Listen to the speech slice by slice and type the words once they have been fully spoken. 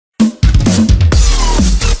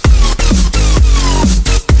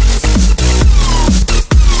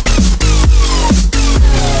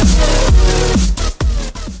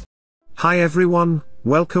Hi everyone,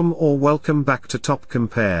 welcome back to Top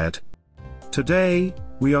Compared. Today,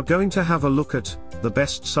 we are going to have a look at the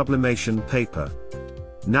best sublimation paper.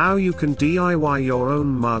 Now you can DIY your own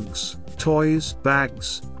mugs, toys,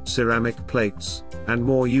 bags, ceramic plates, and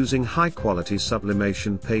more using high-quality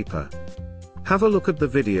sublimation paper. Have a look at the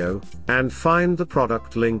video, and find the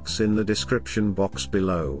product links in the description box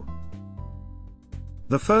below.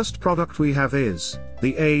 The first product we have is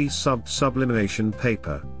the sublimation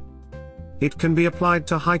paper. It can be applied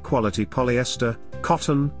to high-quality polyester,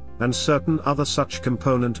 cotton, and certain other such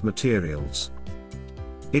component materials.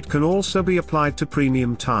 It can also be applied to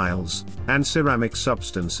premium tiles and ceramic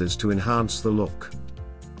substances to enhance the look.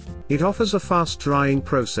 It offers a fast-drying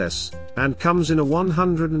process, and comes in a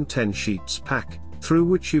 110 sheets pack, through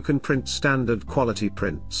which you can print standard quality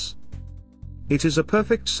prints. It is a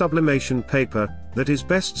perfect sublimation paper that is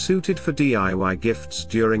best suited for DIY gifts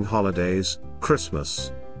during holidays,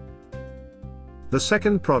 Christmas. The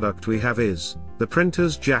second product we have is the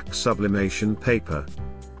Printer's Jack sublimation paper.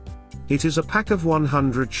 It is a pack of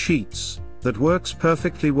 100 sheets that works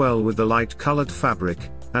perfectly well with the light-colored fabric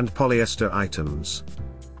and polyester items.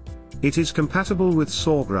 It is compatible with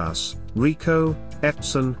Sawgrass, Ricoh,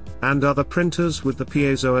 Epson, and other printers with the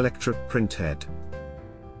piezoelectric printhead.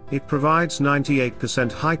 It provides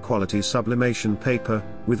 98% high-quality sublimation paper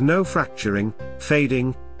with no fracturing,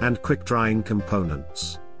 fading, and quick-drying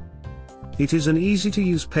components. It is an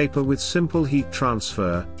easy-to-use paper with simple heat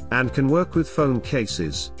transfer, and can work with phone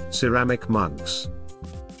cases, ceramic mugs.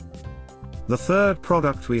 The third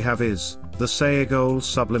product we have is the Seogol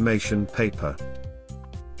sublimation paper.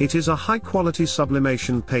 It is a high-quality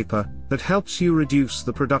sublimation paper that helps you reduce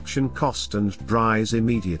the production cost and dries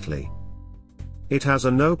immediately. It has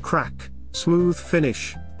a no-crack, smooth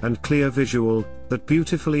finish, and clear visual that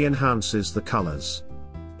beautifully enhances the colors.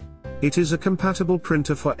 It is a compatible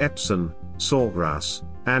printer for Epson, Sawgrass,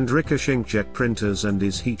 and Ricoh inkjet printers and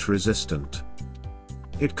is heat resistant.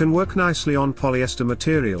 It can work nicely on polyester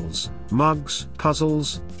materials, mugs,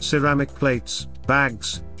 puzzles, ceramic plates,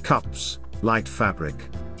 bags, cups, light fabric.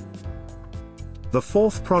 The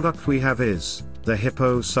fourth product we have is the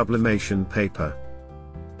Hiipoo sublimation paper.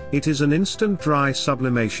 It is an instant dry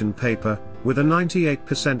sublimation paper with a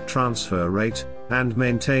 98% transfer rate and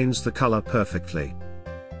maintains the color perfectly.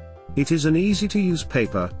 It is an easy-to-use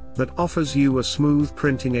paper that offers you a smooth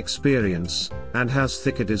printing experience and has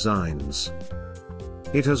thicker designs.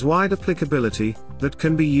 It has wide applicability that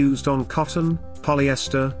can be used on cotton,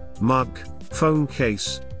 polyester, mug, phone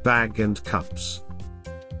case, bag and cups.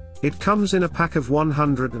 It comes in a pack of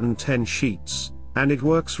 110 sheets, and it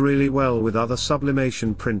works really well with other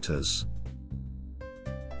sublimation printers.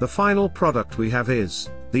 The final product we have is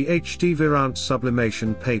the HTVRONT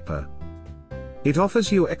sublimation paper. It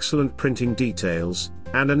offers you excellent printing details,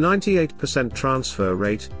 and a 98% transfer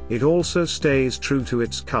rate. It also stays true to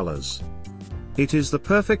its colors. It is the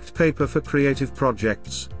perfect paper for creative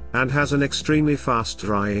projects, and has an extremely fast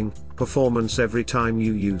drying performance every time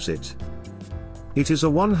you use it. It is a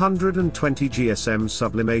 120 GSM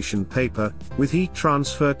sublimation paper, with heat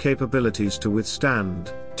transfer capabilities to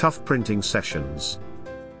withstand tough printing sessions.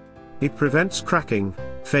 It prevents cracking,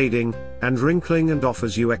 fading, and wrinkling and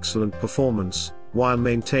offers you excellent performance, while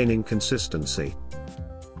maintaining consistency.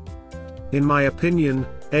 In my opinion,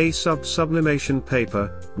 sublimation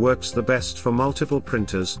paper works the best for multiple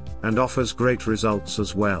printers, and offers great results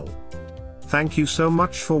as well. Thank you so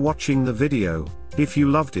much for watching the video. If you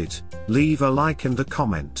loved it, leave a like and a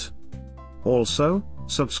comment. Also,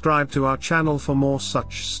 subscribe to our channel for more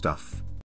such stuff.